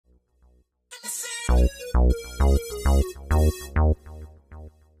What's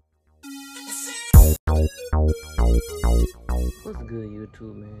good,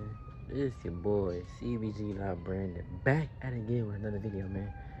 YouTube, man? This your boy CBG.Brandyn back at it again with another video,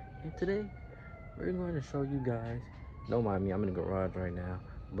 man. And today we're going to show you guys. Don't mind me, I'm in the garage right now.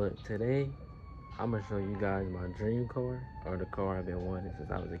 But today I'm gonna show you guys my dream car, or the car I've been wanting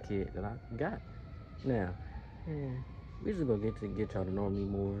since I was a kid that I got. Now, we just gonna get y'all to know me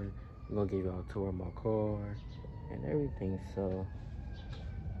more. I'm gonna give y'all a tour of my car and everything. So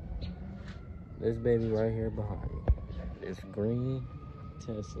this baby right here behind me, this green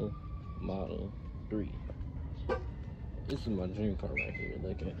Tesla Model 3. This is my dream car right here.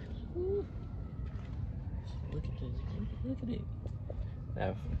 Look at it. Look at this. Look at it.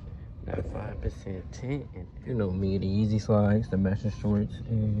 That 5% tint, and you know me, the easy slides, the matching shorts,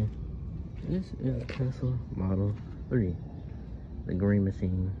 and this is a Tesla Model 3, the green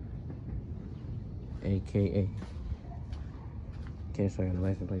machine, aka. Can't show you the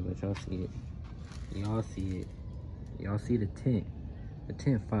license plate, but y'all see it. Y'all see it. Y'all see the tint. The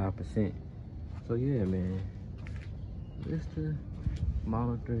tint 5%. So yeah, man. This the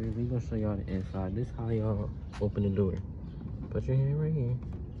Model 3. We gonna show y'all the inside. This how y'all open the door. Put your hand right here.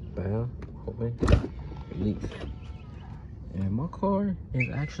 Bow. Open. Release. And my car is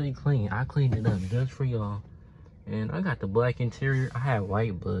actually clean. I cleaned it up just for y'all. And I got the black interior. I had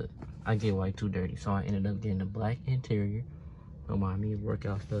white, but I get white too dirty. So I ended up getting the black interior. Don't mind me,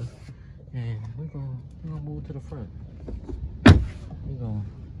 workout stuff. And we're gonna move to the front. We're gonna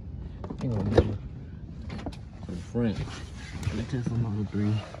move to the front of the Tesla Model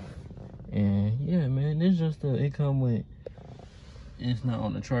 3. And yeah, man, it's just it come with, it's not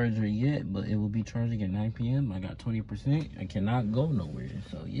on the charger yet, but it will be charging at 9 p.m. I got 20%. I cannot go nowhere,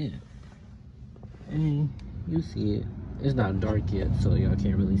 so yeah. And you see it. It's not dark yet, so y'all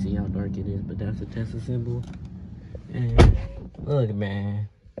can't really see how dark it is, but that's the Tesla symbol. And look, man,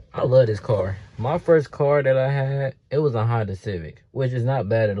 I love this car. My first car that I had, it was a Honda Civic, which is not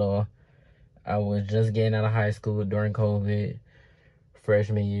bad at all. I was just getting out of high school during COVID,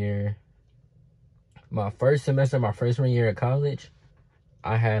 freshman year. My first semester, my freshman year of college,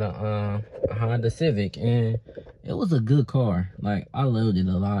 I had a Honda Civic, and it was a good car. Like, I loved it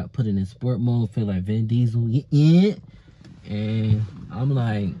a lot. Put it in sport mode, feel like Vin Diesel. Yeah. And I'm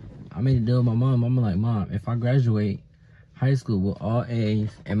like, I made a deal with my mom. I'm like, Mom, if I graduate high school with all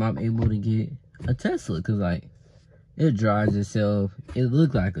A's, am I able to get a Tesla? Because, like, it drives itself. It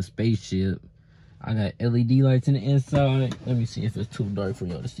looks like a spaceship. I got LED lights in the inside. Let me see if it's too dark for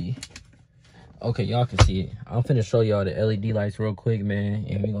y'all to see. Okay, y'all can see it. I'm finna show y'all the LED lights real quick, man,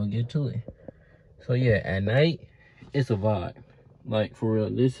 and we're gonna get to it. So yeah, at night, it's a vibe. Like, for real.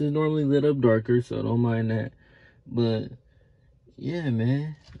 This is normally lit up darker, so don't mind that. But yeah,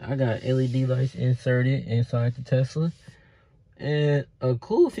 man, I got LED lights inserted inside the Tesla. And a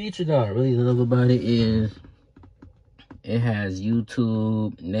cool feature that I really love about it is it has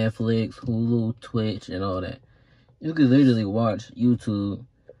YouTube, Netflix, Hulu, Twitch, and all that. You can literally watch YouTube.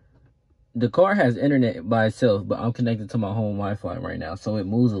 The car has internet by itself, but I'm connected to my home Wi-Fi right now, so it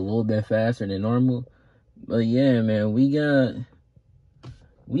moves a little bit faster than normal. But yeah, man, we got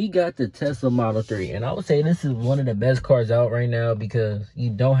the Tesla Model 3, and I would say this is one of the best cars out right now because you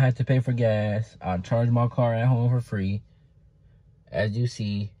don't have to pay for gas. I charge my car at home for free, as you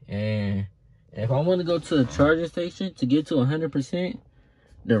see. And if I want to go to a charging station to get to 100%,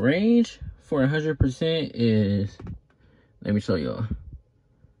 the range for 100% is, let me show y'all.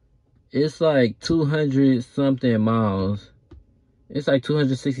 It's like 200 something miles. It's like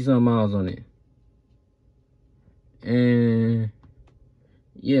 260 something miles on it. And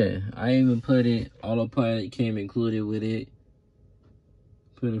yeah, I even put it, autopilot came included with it.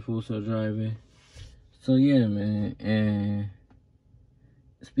 Put it full self driving. So yeah, man. And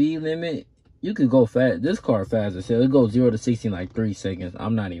speed limit, you can go fast. This car fast as hell. It goes 0 to 60 in like 3 seconds.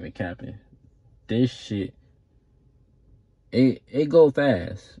 I'm not even capping. This shit, it go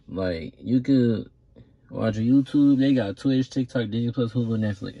fast. Like, you could watch YouTube. They got Twitch, TikTok, Disney Plus, Hulu,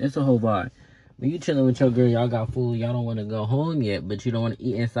 Netflix. It's a whole vibe. When you chilling with your girl, y'all got food, y'all don't want to go home yet, but you don't want to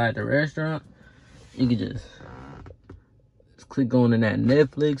eat inside the restaurant, you can just click on in that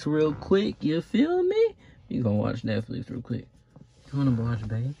Netflix real quick. You feel me? You gonna watch Netflix real quick. You wanna watch,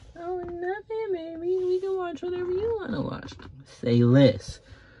 babe? Oh, nothing, baby. We can watch whatever you wanna watch. Say less.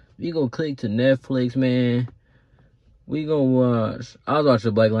 We gonna click to Netflix, man. We gonna watch. I was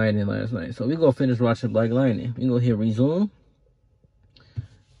watching Black Lightning last night, so we gonna finish watching Black Lightning. We gonna hit resume.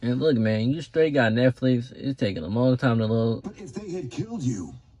 And look, man, you straight got Netflix. It's taking a long time to load. But if they had killed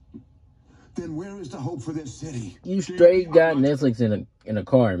you, then where is the hope for this city? You straight got Netflix in a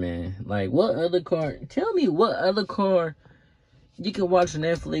car, man. Like, what other car? Tell me what other car you can watch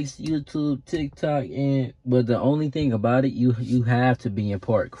Netflix, YouTube, TikTok, but the only thing about it, you have to be in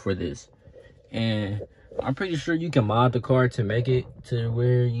park for this. And I'm pretty sure you can mod the car to make it to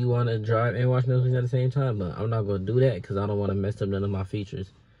where you want to drive and watch Netflix at the same time, but I'm not going to do that because I don't want to mess up none of my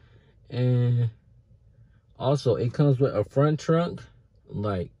features. And also, it comes with a front trunk,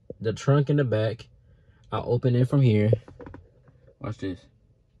 like the trunk in the back. I'll open it from here. Watch this.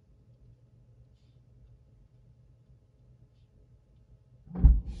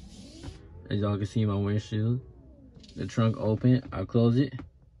 As y'all can see my windshield. The trunk open. I'll close it.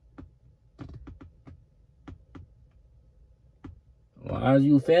 Why are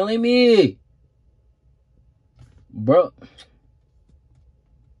you failing me? Bro.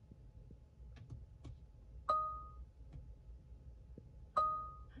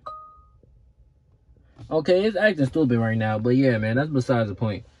 Okay, it's acting stupid right now, but yeah, man, that's besides the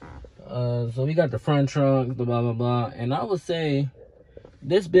point. So we got the front trunk, blah, blah, blah. And I would say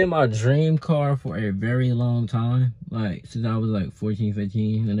this been my dream car for a very long time. Like, since I was like 14,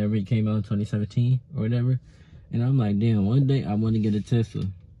 15, whenever it came out in 2017 or whatever. And I'm like, damn, one day I want to get a Tesla.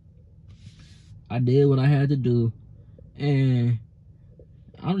 I did what I had to do. And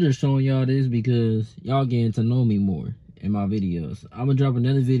I'm just showing y'all this because y'all getting to know me more in my videos. I'm going to drop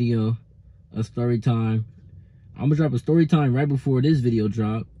another video, a story time. I'm going to drop a story time right before this video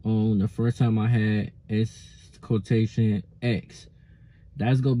drop on the first time I had S_X.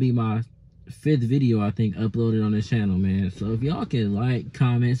 That's going to be my 5th video, I think, uploaded on this channel, man. So if y'all can like,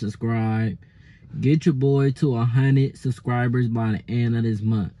 comment, subscribe, get your boy to 100 subscribers by the end of this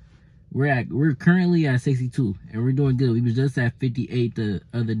month. We're currently at 62, and we're doing good. We was just at 58 the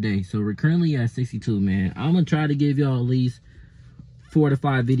other day, so we're currently at 62, man. I'm gonna try to give y'all at least 4 to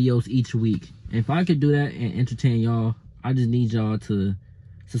 5 videos each week. And if I could do that and entertain y'all, I just need y'all to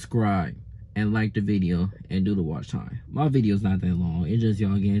subscribe and like the video and do the watch time. My video's not that long. It's just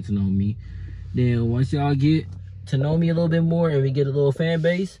y'all getting to know me. Then once y'all get to know me a little bit more and we get a little fan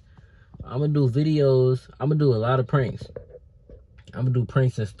base, I'm gonna do videos. I'm gonna do a lot of pranks. I'm gonna do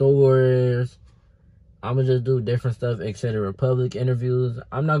pranks in stores. I'm gonna just do different stuff, etc. Public interviews.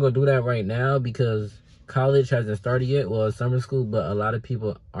 I'm not gonna do that right now because college hasn't started yet. Well, it's summer school, but a lot of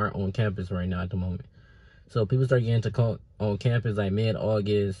people aren't on campus right now at the moment. So people start getting to call on campus like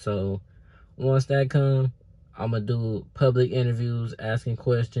mid-August. So once that comes, I'm gonna do public interviews, asking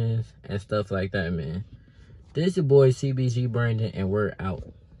questions and stuff like that, man. This your boy CBG.Brandyn, and we're out.